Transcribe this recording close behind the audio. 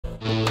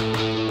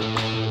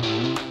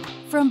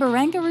From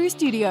Barangaroo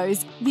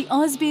Studios, the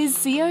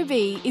AusBiz COB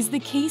is the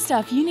key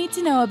stuff you need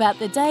to know about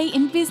the day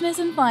in business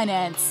and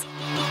finance.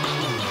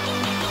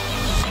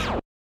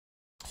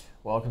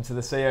 Welcome to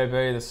the COB.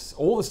 This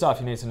all the stuff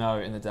you need to know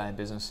in the day in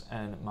business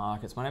and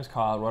markets. My name's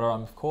Kyle Rodder.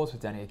 I'm of course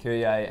with Danny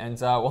Akuye, and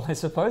well, I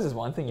suppose there's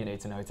one thing you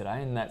need to know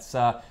today, and that's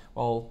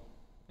well,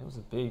 it was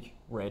a big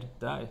red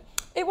day.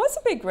 It was a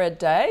big red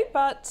day,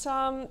 but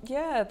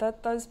yeah,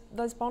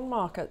 those bond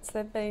markets,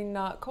 they've been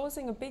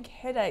causing a big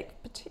headache,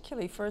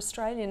 particularly for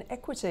Australian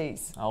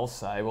equities. I'll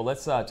say. Well,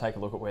 let's take a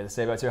look at where the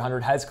COB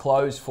 200 has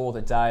closed for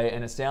the day,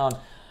 and it's down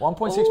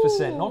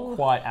 1.6%, not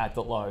quite at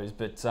the lows,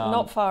 but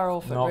not far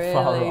off. Not really.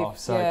 far off.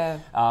 So, yeah.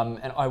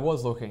 And I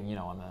was looking. You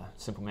know, I'm a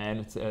simple man.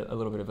 It's a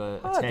little bit of a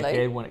tech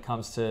head when it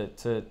comes to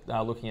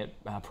looking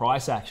at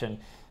price action,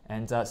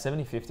 and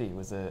 70.50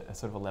 was a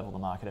sort of a level the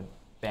market had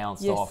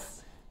bounced off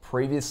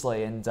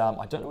previously, and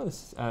I don't know whether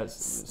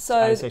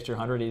ASX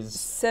 200 is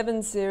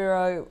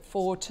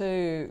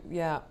 7042.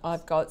 Yeah,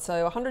 I've got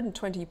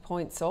 120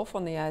 points off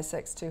on the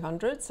ASX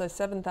 200, so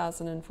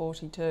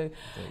 7,042. There you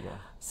go.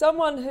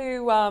 Someone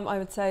who I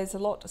would say is a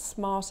lot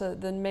smarter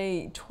than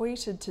me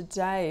tweeted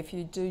today, if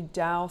you do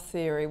Dow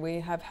theory,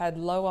 we have had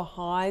lower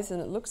highs and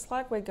it looks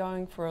like we're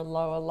going for a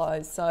lower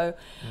low. So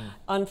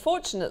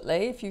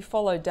unfortunately, if you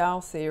follow Dow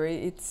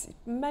theory, it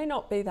may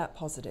not be that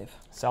positive.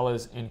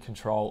 Sellers in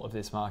control of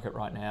this market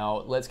right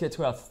now. Let's get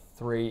to our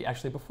three,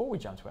 actually before we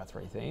jump to our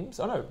three themes,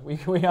 oh no, we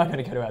are going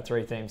to go to our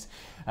three themes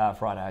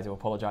Friday, I do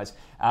apologise.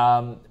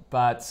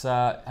 But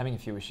having a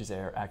few issues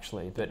there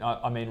actually, but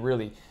I mean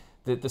really,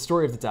 the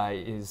story of the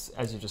day is,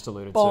 as you just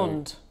alluded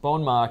to,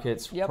 bond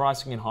markets,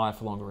 pricing in higher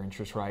for longer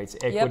interest rates,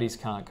 equities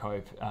can't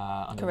cope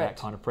under that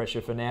kind of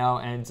pressure for now,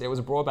 and it was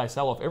a broad-based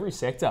sell-off. Every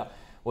sector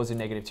was in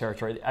negative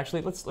territory.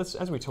 Actually, let's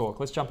as we talk,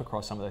 let's jump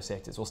across some of those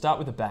sectors. We'll start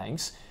with the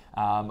banks.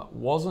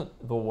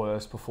 Wasn't the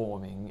worst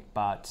performing,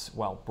 but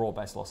well,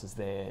 broad-based losses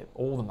there.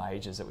 All the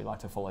majors that we like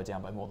to follow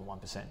down by more than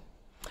 1%.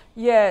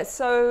 Yeah,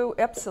 so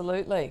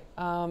absolutely.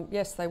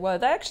 Yes, they were.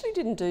 They actually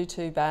didn't do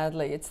too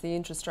badly. It's the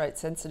interest rate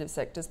sensitive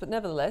sectors, but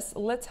nevertheless,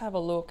 let's have a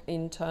look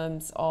in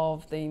terms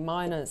of the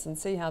miners and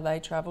see how they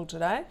travel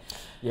today.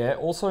 Yeah,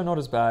 also not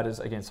as bad as,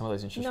 again, some of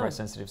those interest rate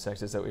sensitive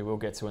sectors that we will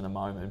get to in a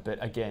moment,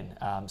 but again,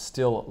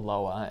 still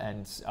lower.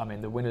 And I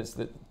mean, the winners,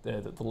 the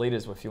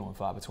leaders were few and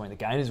far between. The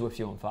gainers were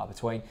few and far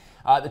between.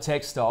 The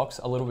tech stocks,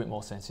 a little bit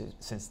more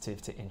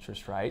sensitive to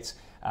interest rates.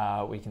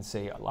 We can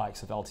see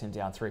likes of Altium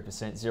down 3%,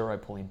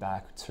 Xero pulling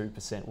back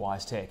 2%,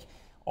 WiseTech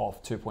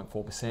off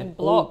 2.4%,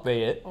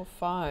 albeit off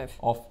 5.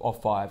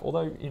 Off 5.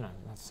 Although you know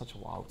that's such a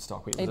wild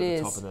stock. It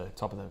was at the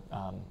top of the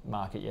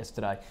market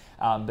yesterday,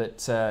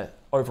 but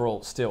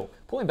overall still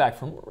pulling back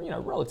from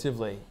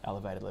relatively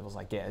elevated levels.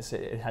 I guess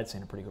it had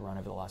seen a pretty good run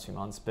over the last few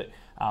months, but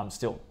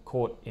still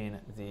caught in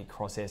the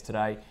crosshairs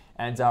today.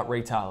 And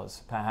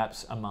retailers,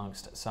 perhaps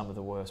amongst some of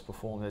the worst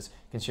performers.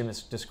 Consumer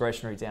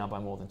discretionary down by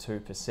more than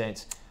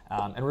 2%.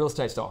 And real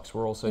estate stocks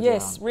were also down.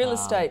 Yes, real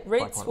estate.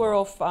 REITs were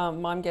off,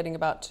 I'm getting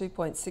about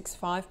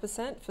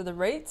 2.65% for the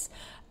REITs,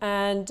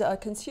 and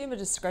consumer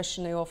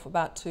discretionary off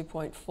about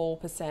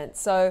 2.4%.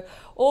 So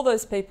all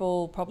those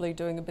people probably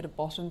doing a bit of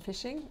bottom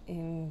fishing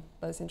in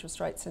those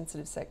interest rate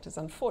sensitive sectors,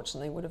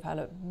 unfortunately, would have had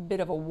a bit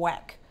of a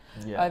whack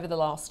over the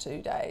last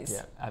 2 days.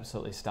 Yeah,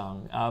 absolutely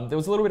stung. There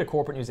was a little bit of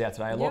corporate news out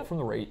today, a lot from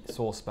the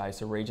resource space.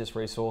 So Regis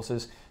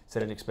Resources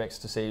said it expects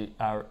to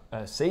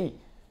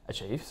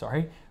achieve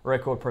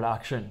record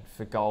production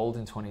for gold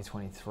in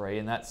 2023,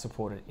 and that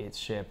supported its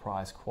share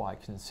price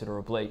quite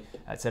considerably.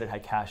 It said it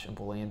had cash and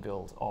bullion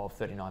build of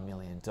 $39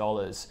 million.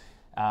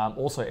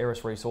 Also,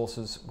 Aeris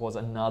Resources was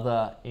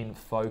another in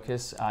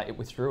focus. It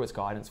withdrew its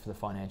guidance for the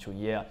financial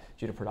year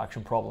due to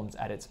production problems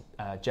at its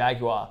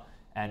Jaguar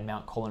and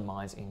Mount Colin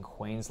mines in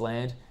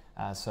Queensland.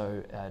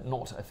 So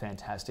not a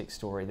fantastic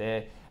story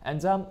there.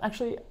 And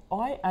actually,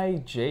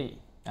 IAG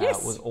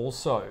was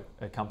also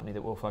a company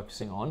that we're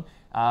focusing on.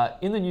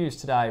 In the news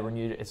today,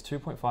 renewed its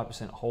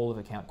 2.5% whole of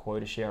account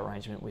quota share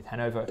arrangement with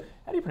Hanover.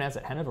 How do you pronounce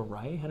it? Hanover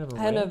Re?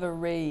 Hanover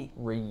Re.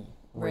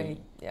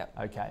 Yeah.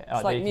 Okay.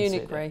 It's like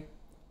Munich Re.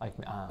 Like,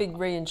 big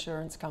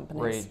reinsurance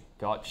companies. Re,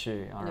 got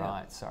you. All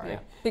right, sorry. Yeah.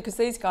 Because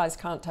these guys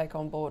can't take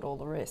on board all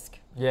the risk.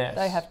 Yes.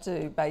 They have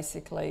to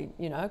basically,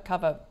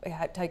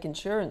 take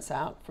insurance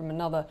out from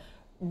another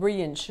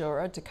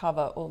reinsurer to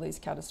cover all these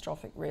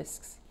catastrophic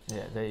risks.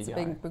 Yeah, there you go.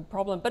 It's a big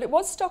problem. But it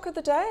was stock of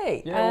the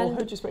day. Yeah, well,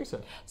 who'd you speak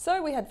to?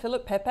 So we had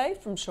Philip Pepe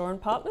from Shaw &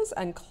 Partners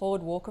and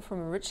Claude Walker from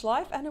A Rich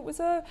Life. And it was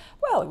it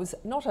was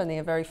not only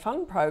a very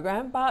fun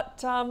program,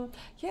 but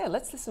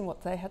let's listen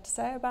what they had to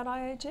say about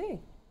IAG.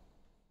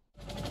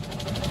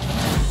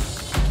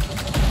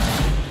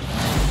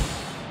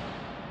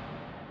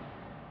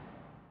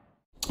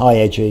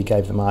 IAG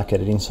gave the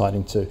market an insight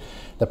into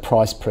the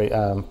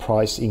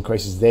price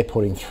increases they're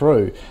putting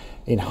through.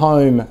 In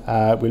home,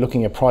 we're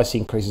looking at price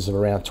increases of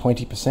around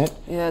 20%.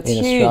 Yeah, it's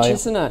in huge, Australia.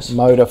 Isn't it?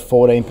 Motor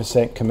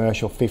 14%,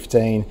 commercial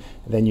 15%,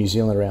 then New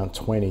Zealand around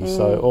 20%.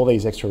 So all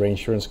these extra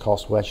reinsurance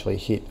costs will actually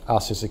hit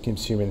us as a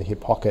consumer in the hip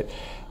pocket.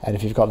 And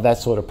if you've got that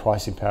sort of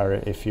pricing power,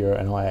 if you're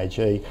an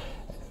IAG,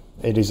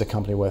 it is a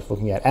company worth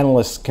looking at.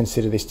 Analysts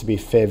consider this to be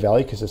fair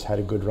value because it's had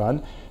a good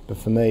run. But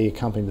for me, a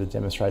company that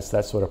demonstrates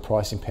that sort of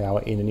pricing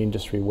power in an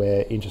industry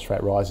where interest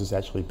rate rises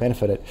actually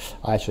benefit it,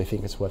 I actually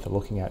think it's worth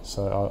looking at.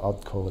 So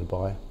I'd call it a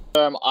buy.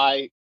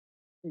 I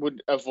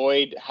would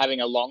avoid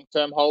having a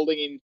long-term holding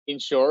in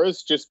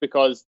insurers just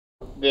because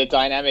the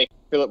dynamic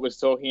Philip was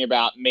talking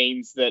about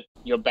means that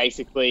you're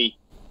basically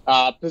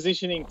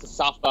positioning to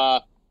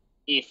suffer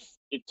if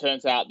it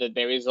turns out that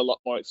there is a lot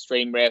more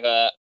extreme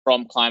weather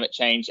from climate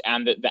change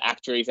and that the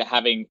actuaries are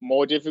having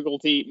more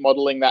difficulty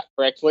modelling that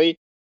correctly,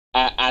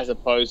 as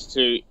opposed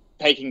to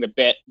taking the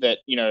bet that,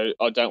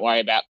 oh, don't worry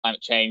about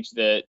climate change,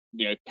 the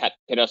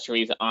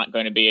catastrophes aren't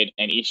going to be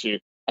an issue.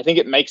 I think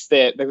it makes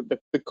the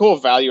core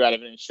value out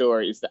of an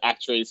insurer is the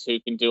actuaries who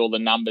can do all the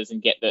numbers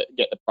and get the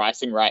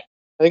pricing right.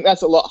 I think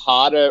that's a lot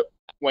harder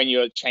when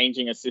you're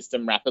changing a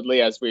system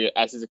rapidly, as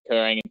is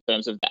occurring in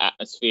terms of the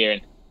atmosphere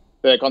and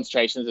the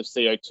concentrations of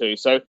CO2.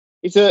 So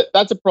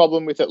that's a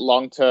problem with it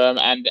long term,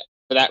 and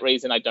for that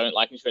reason, I don't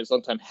like insurance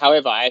long term.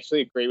 However, I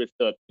actually agree with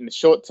Philip. In the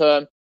short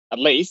term, at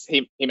least,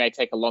 he may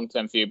take a long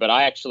term view, but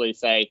I actually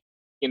say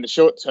in the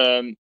short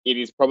term, it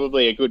is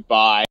probably a good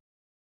buy.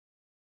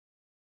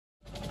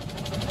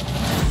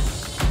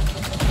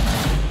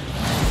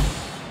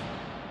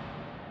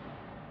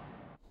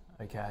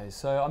 Okay,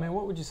 so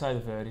what would you say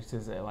the verdict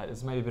is there? Like,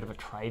 there's maybe a bit of a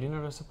trade in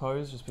it, I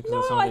suppose, just because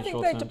of some I of these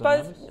think short-term they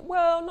both. dynamics?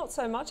 Well, not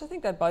so much. I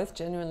think they both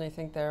genuinely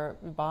think they're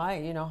buy.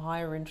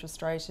 Higher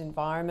interest rate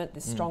environment,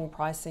 this strong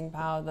pricing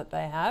power that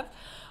they have.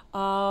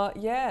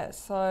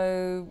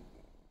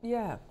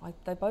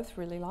 They both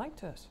really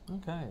liked it.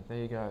 Okay, there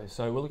you go.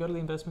 So will it go to the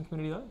investment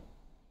committee though?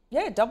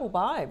 Yeah, double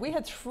buy. We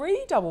had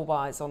 3 double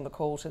buys on the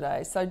call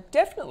today, so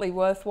definitely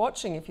worth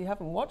watching if you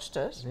haven't watched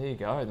it. There you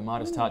go, the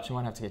Midas touch. I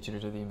might have to get you to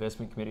do the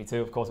investment committee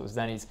too. Of course, it was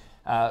Danny's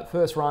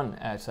first run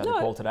at the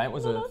call today. It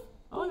was I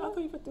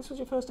thought this was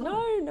your first time.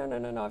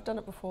 No, I've done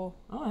it before.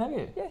 Oh, have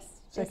you? Yes.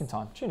 Second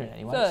time. Tune in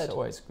anyway. Third. It's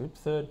always good.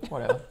 Third,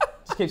 whatever.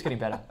 Just keeps getting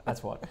better.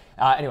 That's what.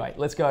 Anyway,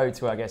 let's go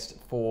to our guest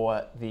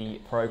for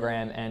the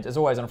program. And as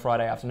always on a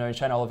Friday afternoon,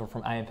 Shane Oliver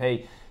from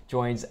AMP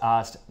joins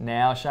us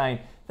now. Shane,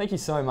 thank you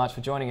so much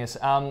for joining us.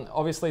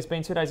 Obviously, it's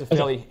been 2 days of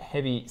fairly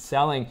heavy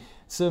selling.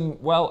 Some,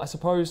 I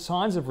suppose,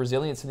 signs of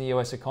resilience in the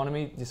US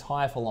economy, this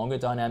higher for longer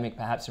dynamic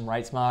perhaps in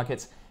rates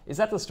markets. Is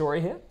that the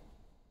story here?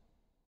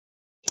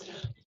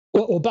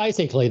 Well,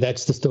 basically,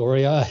 that's the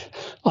story. I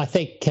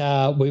think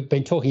we've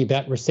been talking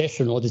about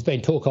recession, or there's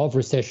been talk of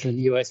recession in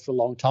the US for a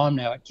long time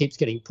now. It keeps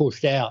getting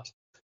pushed out.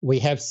 We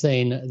have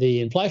seen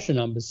the inflation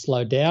numbers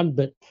slow down,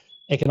 but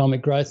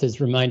economic growth has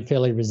remained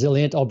fairly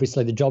resilient.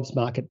 Obviously, the jobs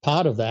market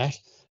part of that.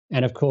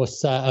 And of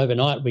course,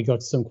 overnight, we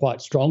got some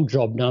quite strong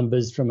job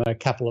numbers from a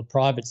couple of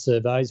private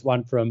surveys,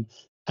 one from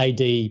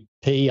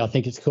ADP, I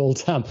think it's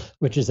called,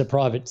 which is a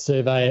private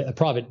survey, a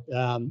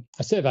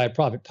survey of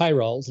private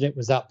payrolls, and it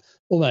was up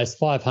almost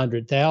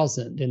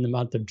 500,000 in the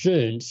month of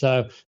June.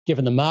 So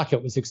given the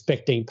market was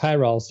expecting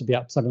payrolls to be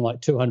up something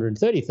like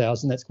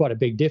 230,000, that's quite a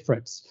big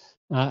difference.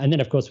 And then,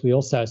 of course, we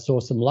also saw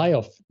some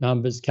layoff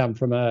numbers come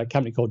from a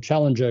company called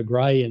Challenger,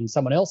 Gray and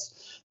someone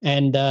else,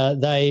 and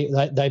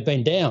they've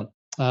been down.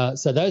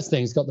 So those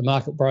things got the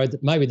market worried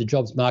that maybe the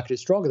jobs market is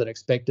stronger than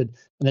expected,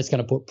 and that's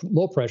going to put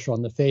more pressure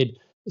on the Fed.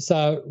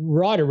 So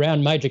right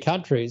around major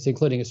countries,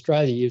 including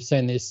Australia, you've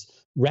seen this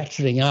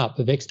ratcheting up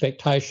of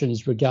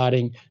expectations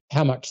regarding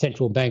how much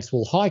central banks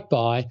will hike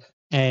by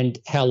and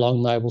how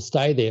long they will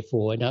stay there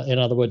for. In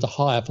other words, a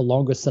higher for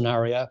longer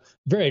scenario,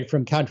 varied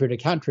from country to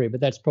country,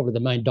 but that's probably the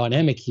main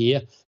dynamic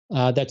here.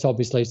 That's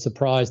obviously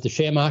surprised the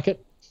share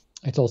market.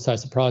 It's also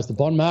surprised the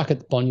bond market.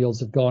 The bond yields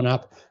have gone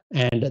up,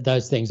 and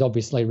those things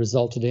obviously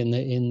resulted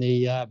in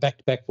the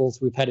back-to-back falls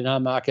we've had in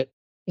our market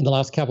in the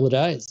last couple of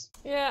days.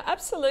 Yeah,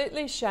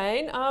 absolutely,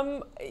 Shane.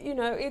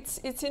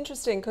 It's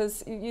interesting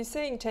because you're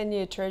seeing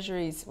 10-year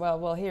treasuries,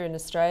 well, here in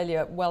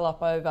Australia, well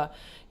up over,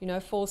 it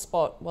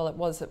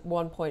was at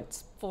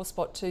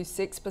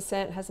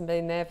 4.26%, hasn't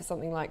been there for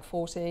something like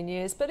 14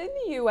 years. But in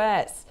the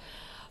US,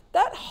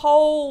 that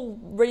whole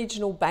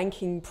regional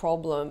banking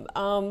problem,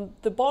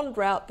 the bond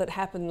rout that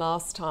happened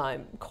last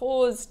time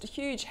caused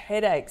huge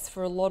headaches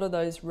for a lot of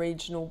those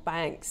regional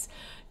banks.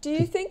 Do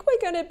you think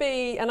we're going to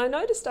be, and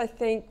I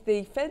think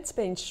the Fed's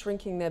been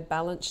shrinking their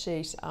balance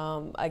sheet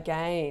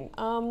again.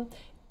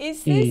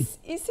 Is this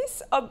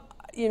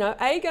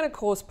going to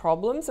cause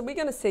problems? Are we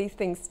going to see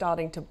things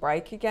starting to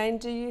break again,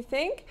 do you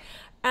think?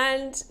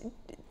 And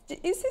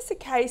is this a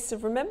case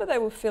of, remember they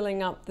were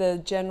filling up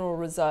the general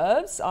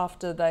reserves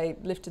after they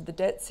lifted the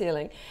debt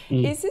ceiling.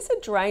 Is this a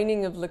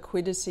draining of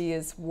liquidity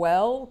as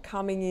well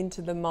coming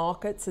into the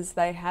markets as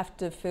they have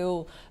to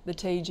fill the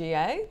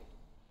TGA?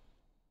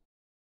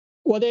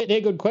 Well, they're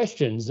good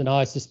questions, and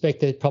I suspect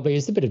there probably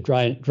is a bit of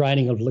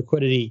draining of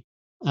liquidity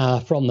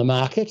from the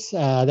market.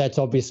 That's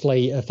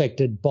obviously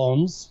affected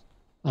bonds.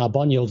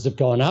 Bond yields have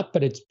gone up,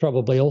 but it's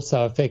probably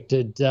also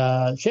affected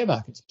share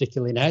markets,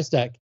 particularly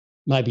NASDAQ,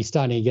 maybe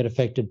starting to get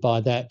affected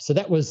by that. So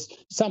that was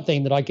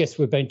something that I guess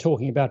we've been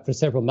talking about for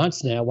several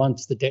months now.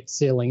 Once the debt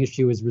ceiling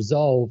issue is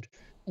resolved,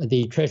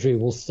 the Treasury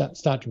will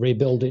start to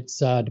rebuild its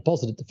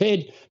deposit at the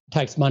Fed,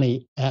 takes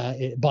money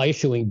by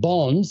issuing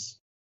bonds,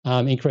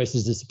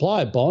 increases the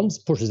supply of bonds,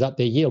 pushes up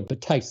their yield,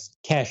 but takes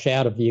cash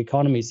out of the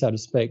economy, so to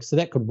speak. So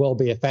that could well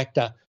be a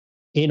factor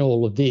in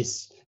all of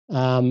this.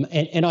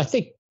 And I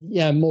think,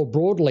 more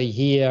broadly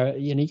here,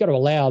 you've got to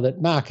allow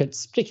that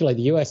markets, particularly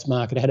the US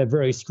market, had a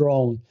very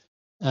strong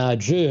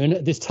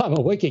June. This time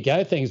a week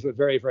ago, things were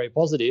very, very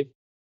positive.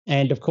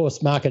 And of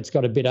course, markets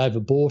got a bit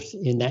overbought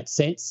in that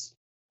sense.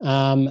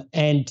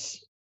 And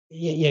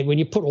when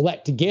you put all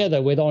that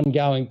together with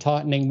ongoing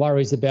tightening,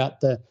 worries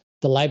about the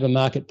labour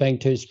market being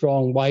too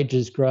strong,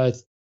 wages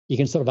growth, you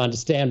can sort of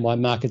understand why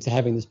markets are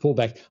having this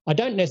pullback. I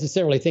don't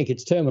necessarily think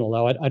it's terminal,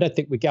 though. I don't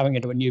think we're going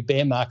into a new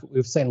bear market.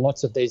 We've seen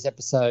lots of these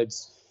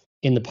episodes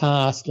in the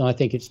past, and I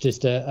think it's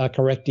just a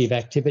corrective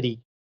activity.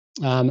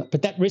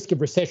 But that risk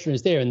of recession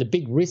is there, and the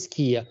big risk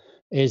here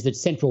is that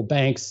central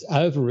banks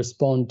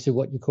over-respond to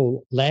what you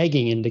call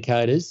lagging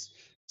indicators,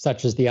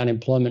 such as the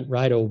unemployment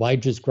rate or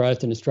wages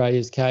growth in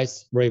Australia's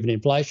case, or even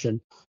inflation,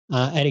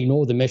 and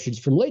ignore the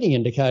message from leading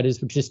indicators,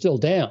 which are still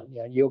down.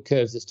 Yield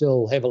curves are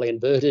still heavily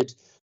inverted.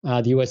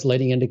 The US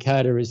leading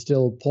indicator is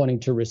still pointing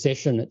to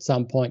recession at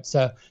some point.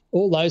 So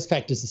all those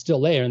factors are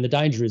still there, and the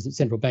danger is that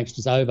central banks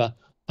just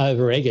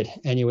over-egg it,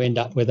 and you end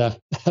up with a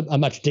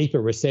much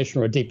deeper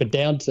recession or a deeper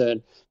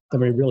downturn than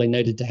we really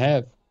needed to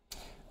have.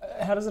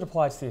 How does it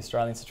apply to the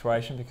Australian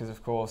situation? Because,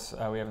 of course,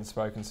 we haven't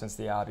spoken since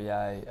the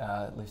RBA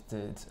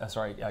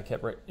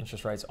kept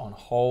interest rates on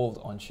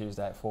hold on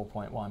Tuesday at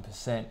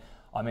 4.1%.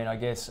 I mean, I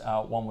guess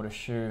one would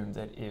assume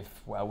that if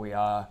we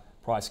are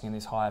pricing in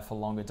this higher for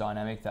longer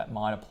dynamic, that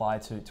might apply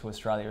to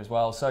Australia as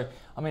well. So,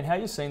 I mean, how are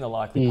you seeing the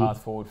likely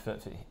path forward for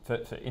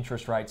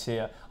interest rates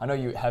here? I know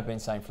you have been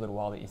saying for a little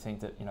while that you think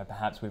that,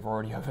 perhaps we've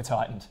already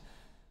over-tightened.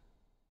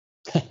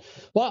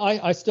 Well,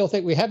 I still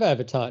think we have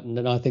over-tightened,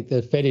 and I think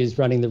the Fed is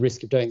running the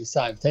risk of doing the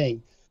same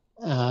thing.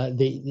 But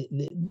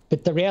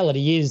the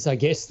reality is, I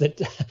guess,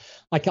 that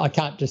I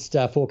can't just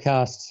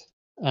forecast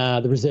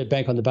the Reserve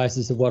Bank on the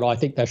basis of what I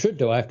think they should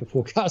do. I have to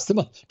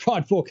try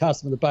and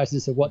forecast them on the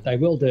basis of what they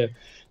will do.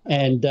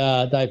 And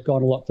they've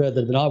gone a lot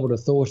further than I would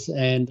have thought,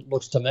 and it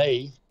looks to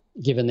me,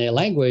 given their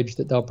language,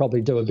 that they'll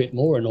probably do a bit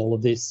more in all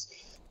of this.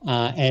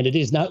 And it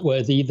is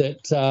noteworthy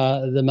that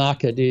the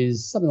market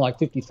is something like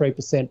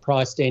 53%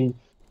 priced in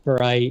for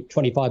a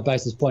 25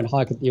 basis point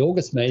hike at the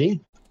August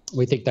meeting.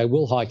 We think they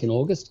will hike in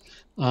August,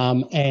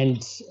 and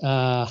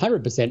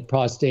 100%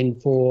 priced in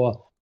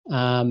for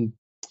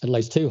at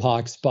least 2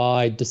 hikes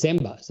by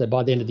December. So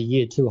by the end of the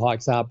year, 2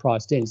 hikes are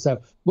priced in. So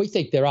we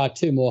think there are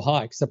 2 more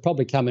hikes. They'll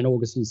probably come in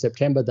August and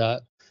September, though.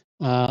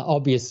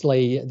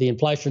 Obviously, the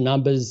inflation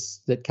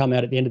numbers that come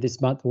out at the end of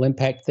this month will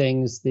impact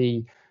things.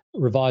 The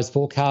revised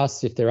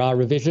forecasts, if there are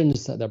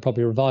revisions, they'll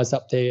probably revise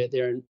up their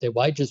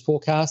wages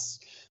forecasts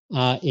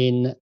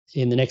in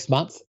the next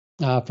month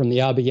from the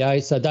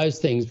RBA. So those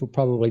things will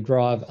probably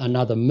drive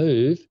another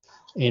move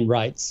in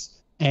rates.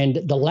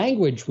 And the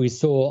language we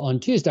saw on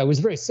Tuesday was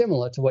very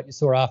similar to what you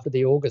saw after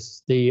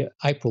the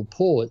April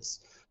pause,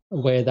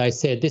 where they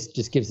said this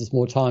just gives us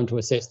more time to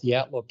assess the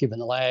outlook, given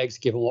the lags,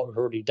 given what we've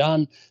already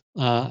done.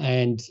 But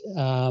in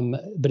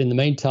the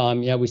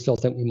meantime, we still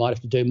think we might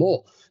have to do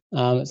more.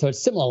 So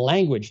it's similar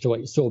language to what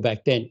you saw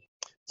back then.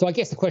 So I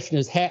guess the question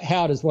is,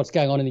 how does what's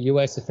going on in the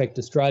US affect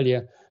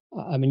Australia?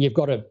 I mean, you've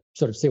got to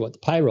sort of see what the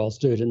payrolls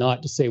do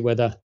tonight to see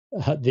whether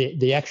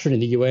the action in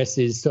the US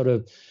is sort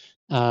of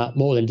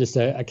more than just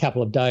a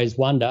couple of days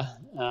wonder.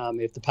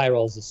 If the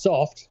payrolls are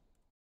soft,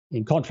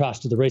 in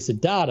contrast to the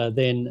recent data,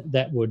 then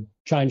that would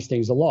change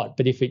things a lot.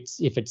 But if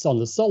it's on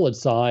the solid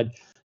side,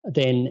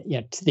 then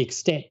to the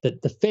extent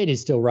that the Fed is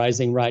still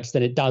raising rates,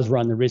 then it does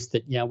run the risk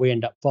that we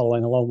end up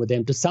following along with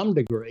them to some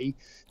degree,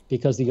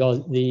 because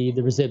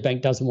the Reserve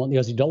Bank doesn't want the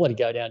Aussie dollar to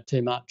go down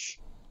too much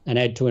and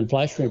add to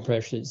inflationary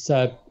pressures.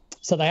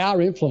 So they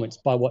are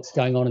influenced by what's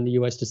going on in the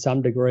US to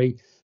some degree,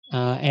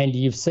 and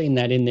you've seen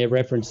that in their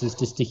references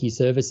to sticky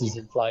services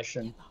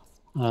inflation.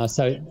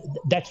 So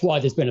that's why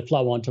there's been a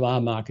flow onto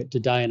our market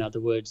today, in other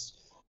words,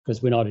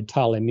 because we're not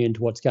entirely immune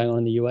to what's going on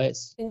in the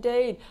US.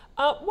 Indeed.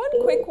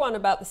 One quick one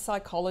about the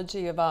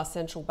psychology of our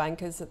central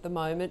bankers at the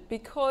moment,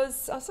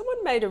 because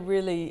someone made a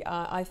really,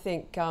 I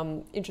think,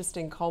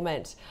 interesting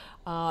comment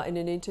in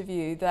an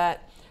interview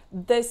that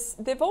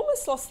they've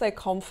almost lost their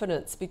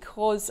confidence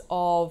because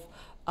of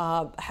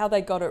how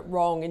they got it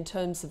wrong in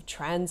terms of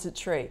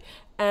transitory.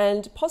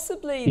 And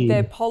possibly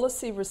their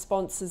policy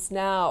responses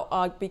now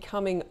are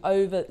becoming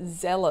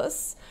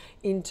overzealous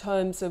in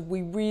terms of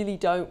we really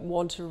don't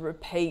want to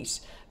repeat,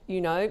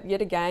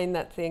 yet again,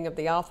 that thing of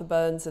the Arthur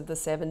Burns of the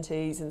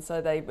 70s. And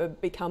so they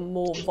become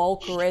more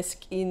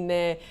Volcker-esque in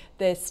their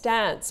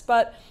stance.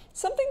 But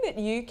something that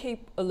you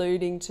keep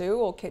alluding to,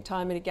 or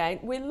time and again,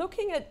 we're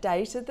looking at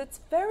data that's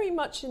very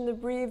much in the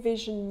rear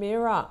vision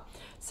mirror.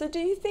 So do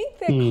you think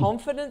their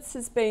confidence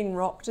has been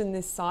rocked in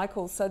this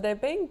cycle? So they're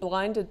being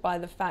blinded by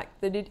the fact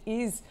that it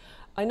is,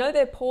 I know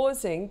they're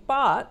pausing,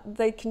 but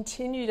they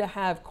continue to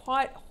have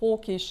quite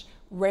hawkish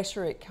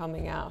rhetoric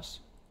coming out.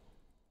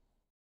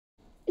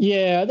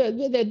 Yeah,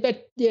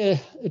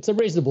 it's a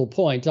reasonable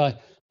point.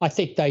 I I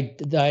think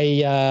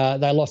they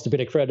lost a bit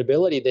of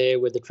credibility there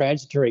with the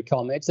transitory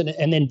comments,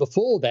 and then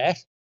before that,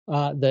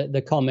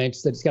 the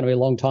comments that it's going to be a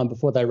long time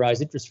before they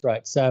raise interest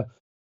rates. So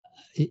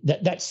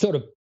that sort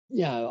of,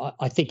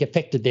 I think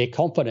affected their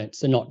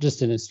confidence, and not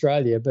just in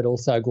Australia but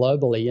also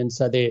globally. And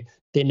so they're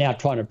now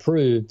trying to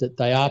prove that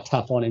they are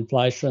tough on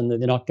inflation, that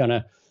they're not going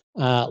to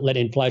let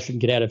inflation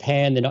get out of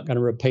hand. They're not going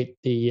to repeat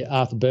the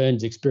Arthur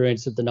Burns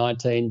experience of the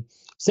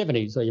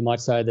 1970s, or you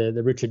might say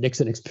the Richard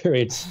Nixon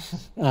experience.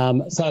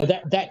 So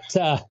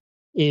that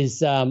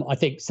is, I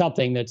think,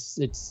 something that's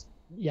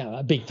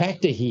a big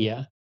factor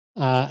here.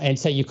 And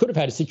so you could have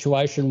had a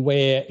situation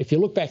where, if you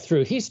look back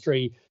through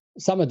history,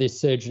 some of this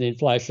surge in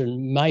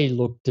inflation may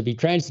look to be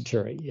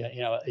transitory.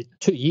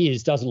 2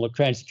 years doesn't look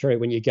transitory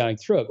when you're going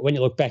through it. But when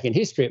you look back in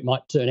history, it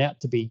might turn out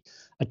to be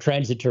a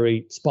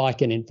transitory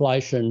spike in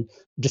inflation,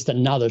 just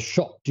another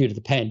shock due to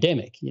the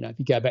pandemic. If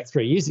you go back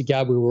 3 years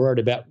ago, we were worried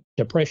about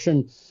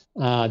depression,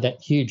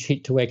 that huge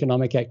hit to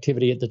economic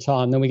activity at the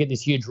time. Then we get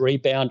this huge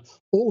rebound.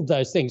 All of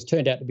those things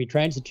turned out to be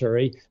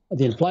transitory.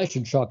 The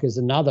inflation shock is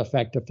another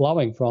factor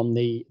flowing from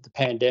the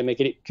pandemic,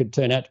 and it could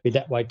turn out to be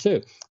that way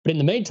too. But in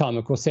the meantime,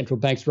 of course, central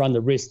banks run the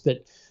risk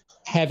that,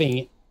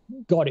 having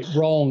got it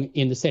wrong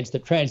in the sense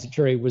that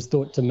transitory was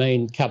thought to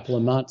mean a couple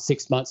of months,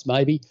 6 months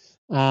maybe,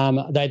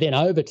 they then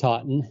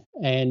over-tighten,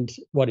 and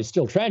what is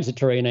still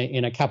transitory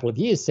in a couple of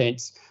years'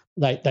 sense,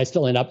 they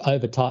still end up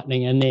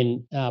over-tightening and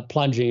then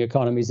plunging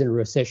economies into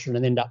recession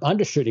and end up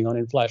undershooting on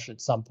inflation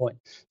at some point.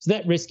 So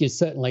that risk is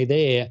certainly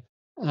there.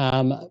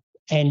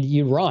 And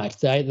you're right,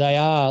 they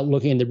are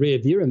looking in the rear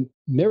view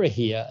mirror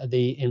here.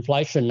 The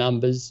inflation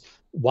numbers,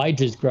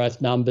 wages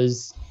growth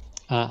numbers,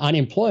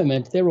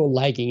 unemployment, they're all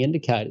lagging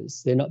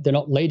indicators. They're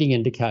not leading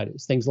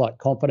indicators. Things like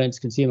confidence,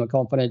 consumer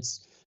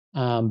confidence,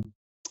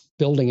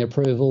 building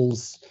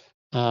approvals,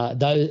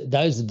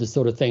 those are the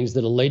sort of things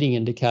that are leading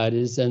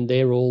indicators, and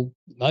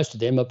most of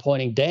them are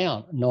pointing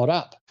down, not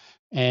up.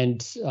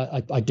 And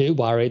I do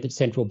worry that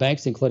central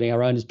banks, including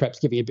our own, is perhaps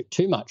giving a bit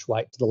too much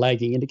weight to the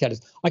lagging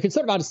indicators. I can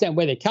sort of understand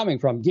where they're coming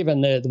from,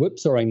 given the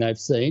whipsawing they've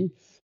seen,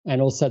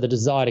 and also the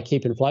desire to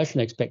keep inflation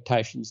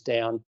expectations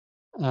down.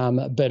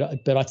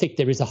 But I think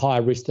there is a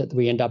higher risk that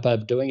we end up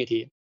overdoing it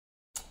here.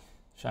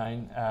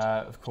 Shane,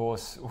 of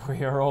course,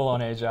 we are all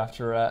on edge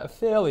after a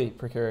fairly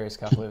precarious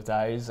couple of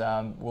days.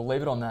 We'll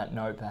leave it on that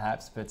note,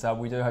 perhaps, but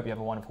we do hope you have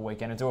a wonderful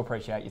weekend. I do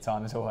appreciate your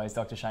time, as always,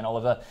 Dr. Shane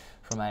Oliver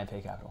from AMP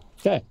Capital.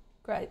 Okay.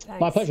 Great, thanks.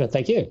 My pleasure.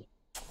 Thank you.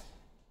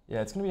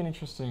 Yeah, it's going to be an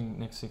interesting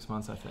next 6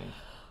 months, I think.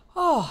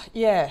 Oh,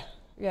 yeah.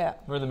 Yeah.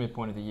 We're at the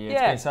midpoint of the year.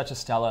 Yeah. It's been such a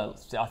stellar,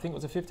 I think it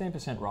was a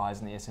 15%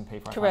 rise in the S&P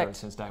 500 Correct.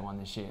 since day one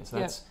this year. So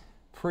that's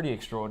pretty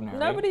extraordinary.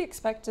 Nobody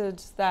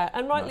expected that,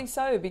 and rightly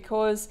so,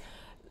 because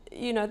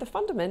the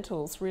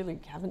fundamentals really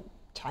haven't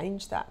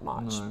changed that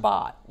much. No.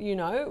 But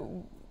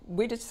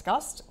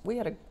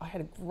I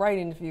had a great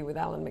interview with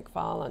Alan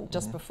McFarlane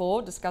just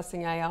before,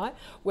 discussing AI,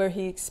 where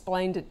he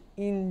explained it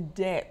in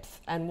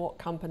depth and what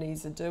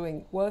companies are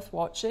doing. Worth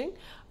watching,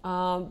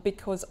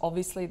 because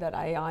obviously that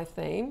AI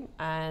theme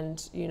and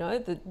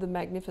the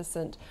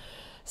Magnificent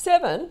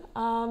Seven,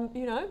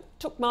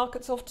 took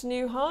markets off to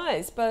new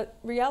highs, but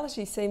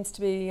reality seems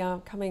to be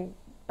coming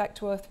back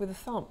to earth with a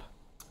thump.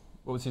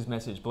 What was his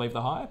message? Believe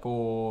the hype,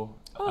 or?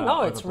 Oh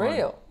no, it's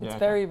real. It's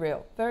very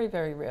real. Very,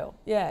 very real.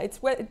 Yeah, it's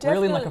definitely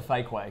really in like a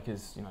fake way,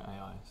 because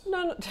AI is.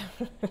 No,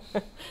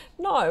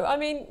 no. I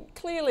mean,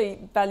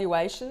 clearly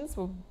valuations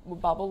were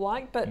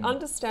bubble-like, but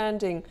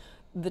understanding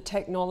the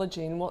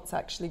technology and what's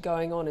actually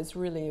going on is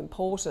really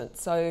important,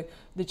 so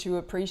that you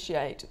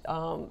appreciate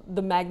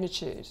the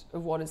magnitude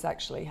of what is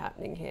actually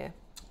happening here.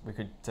 We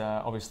could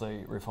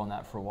obviously riff on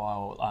that for a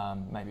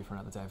while, maybe for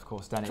another day, of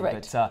course, Danny.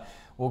 Correct. But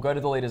we'll go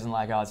to the leaders and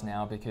laggards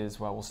now,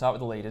 because, well, we'll start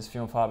with the leaders,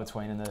 few and far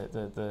between, and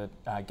the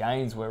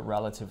gains were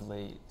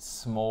relatively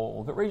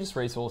small. But Regis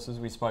Resources,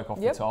 we spoke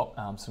off the top,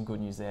 some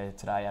good news there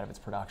today out of its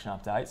production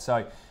update.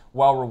 So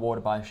well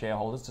rewarded by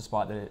shareholders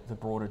despite the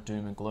broader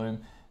doom and gloom.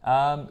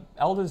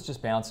 Elders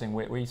just bouncing.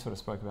 We sort of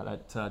spoke about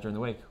that during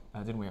the week,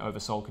 didn't we?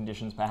 Oversold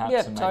conditions, perhaps.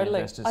 Yeah, and totally.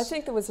 Investors... I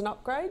think there was an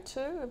upgrade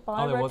too, a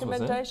buy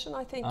recommendation.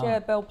 I think,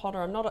 Bell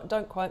Potter.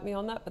 Don't quote me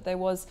on that, but there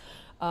was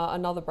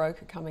another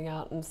broker coming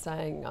out and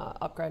saying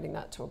upgrading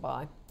that to a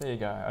buy. There you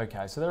go.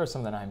 Okay, so there are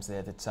some of the names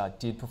there that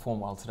did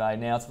perform well today.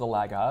 Now to the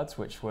laggards,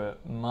 which were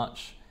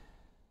much.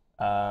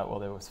 Well,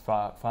 there was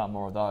far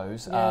more of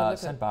those.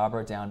 St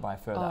Barbara down by a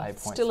further 8.33%.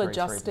 Still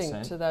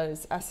adjusting to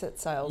those asset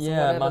sales, or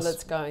whatever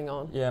that's going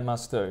on. Yeah,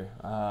 must do,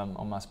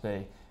 or must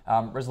be.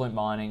 Resolute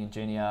Mining,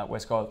 Ingenia,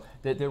 West Gold.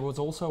 There was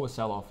also a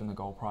sell-off in the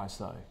gold price,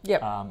 though.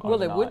 Yep. Well, overnight.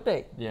 there would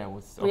be. Yeah,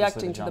 with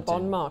reacting to the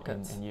bond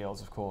markets and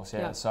yields, of course.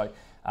 Yeah. So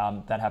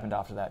that happened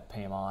after that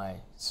PMI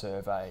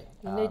survey.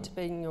 You need to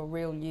bring your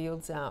real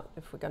yields out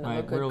if we're going to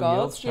look at real gold.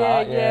 Yields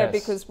chart, yes.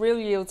 Because real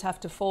yields have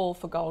to fall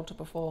for gold to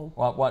perform.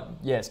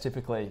 Yes,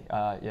 typically,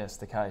 yes,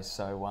 the case.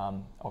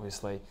 So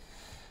obviously,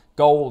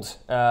 Gold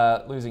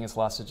losing its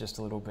luster just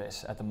a little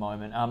bit at the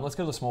moment. Let's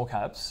go to the small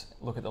caps.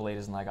 Look at the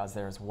leaders and laggards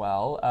there as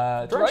well.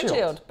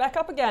 Rothschild, back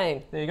up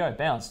again. There you go,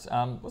 bounced.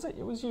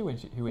 It was you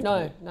who went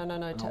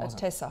No,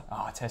 Tessa.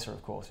 Tessa,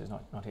 of course, who's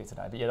not here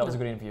today. But yeah, that was a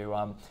good interview.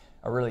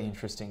 A really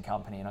interesting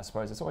company, and I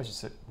suppose it's always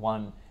just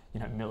one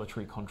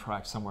military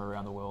contract somewhere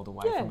around the world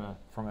away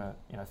from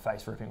a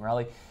face ripping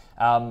rally.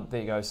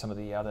 There you go, some of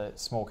the other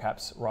small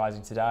caps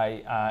rising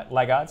today.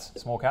 Laggards,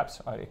 small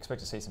caps. I expect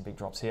to see some big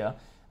drops here.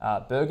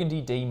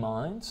 Burgundy D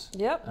Mines.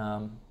 Yep.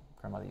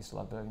 Grandmother used to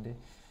love Burgundy.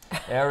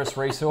 Aris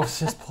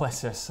Resources,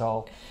 bless her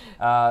soul.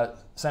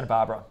 Santa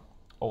Barbara,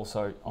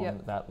 also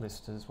on that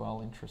list as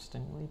well,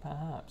 interestingly,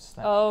 perhaps.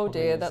 That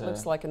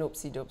looks like an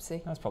oopsie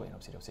doopsie. That's probably an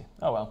oopsie doopsie.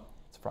 Oh well,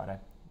 it's a Friday.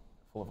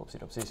 Full of oopsie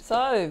doopsies.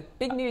 So,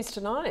 big news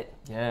tonight.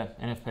 Yeah,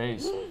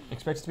 NFPs.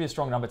 Expected to be a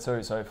strong number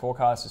too. So,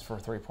 forecast is for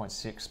a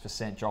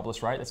 3.6%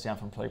 jobless rate. That's down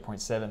from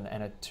 3.7,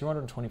 and a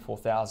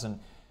 224,000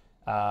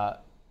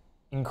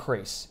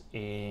 increase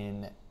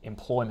in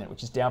employment,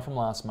 which is down from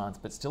last month,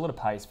 but still at a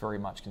pace very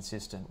much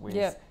consistent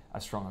with a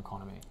strong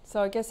economy.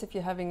 So I guess if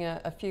you're having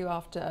a few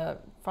after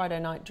Friday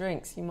night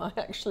drinks, you might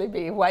actually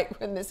be awake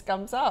when this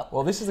comes up.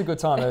 Well, this is a good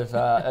time of,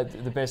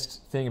 the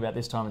best thing about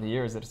this time of the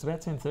year is that it's about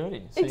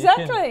 10:30. So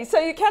exactly, so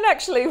you can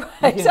actually wake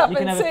up and see. You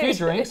can have a few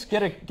drinks,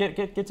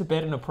 get to bed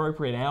at an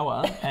appropriate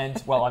hour,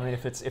 and well, I mean,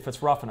 if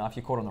it's rough enough,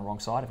 you're caught on the wrong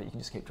side of it, you can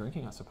just keep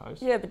drinking, I suppose.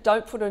 Yeah, but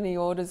don't put any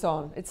orders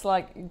on. It's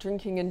like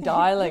drinking and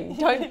dialing.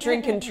 Don't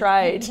drink and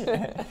trade.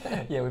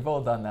 Yeah, we've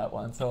all done that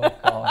once. Oh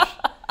gosh.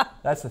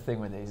 That's the thing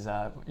with these,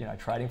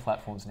 trading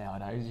platforms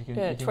nowadays. You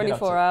can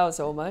 24 hours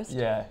almost.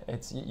 Yeah,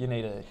 you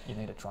need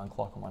a drunk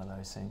clock on one of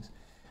those things.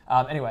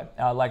 Anyway,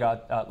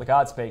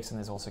 Lagarde speaks, and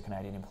there's also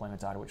Canadian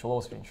employment data, which will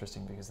also be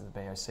interesting because of the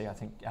BOC. I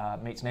think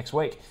meets next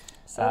week.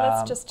 So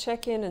let's just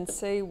check in and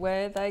see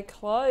where they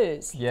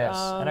closed. Yes,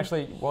 and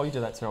actually, while you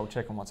do that too, I'll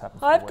check on what's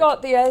happened. I've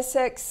got the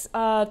ASX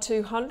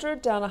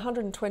 200 down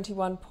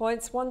 121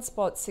 points, one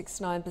spot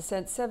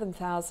 69%,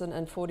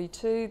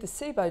 7,042. The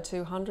COB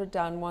 200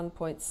 down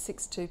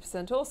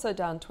 1.62%, also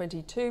down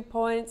 22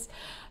 points.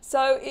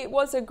 So it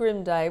was a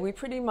grim day.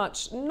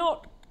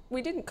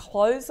 We didn't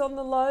close on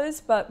the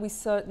lows, but we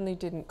certainly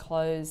didn't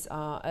close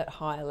at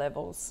higher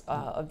levels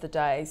of the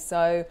day.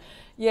 So,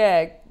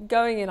 yeah,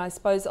 going in, I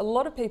suppose a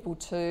lot of people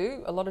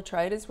too, a lot of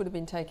traders would have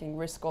been taking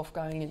risk off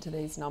going into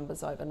these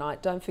numbers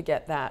overnight. Don't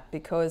forget that,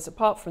 because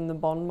apart from the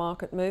bond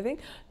market moving,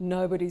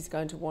 nobody's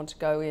going to want to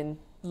go in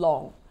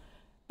long.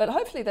 But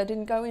hopefully they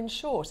didn't go in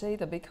short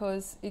either,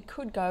 because it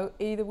could go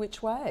either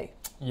which way.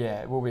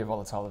 Yeah, it will be a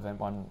volatile event,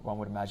 one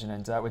would imagine,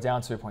 and we're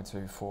down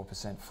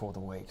 2.24% for the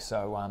week.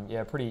 So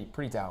yeah,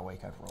 pretty dour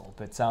week overall.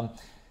 But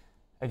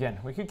again,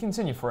 we could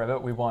continue forever.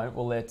 We won't.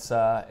 We'll let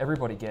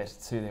everybody get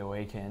to their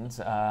weekend.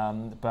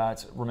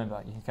 But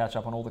remember, you can catch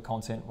up on all the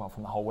content, well,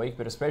 from the whole week,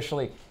 but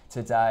especially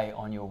today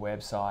on your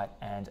website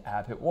and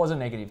app. It was a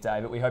negative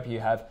day, but we hope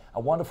you have a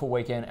wonderful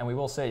weekend, and we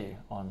will see you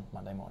on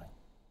Monday morning.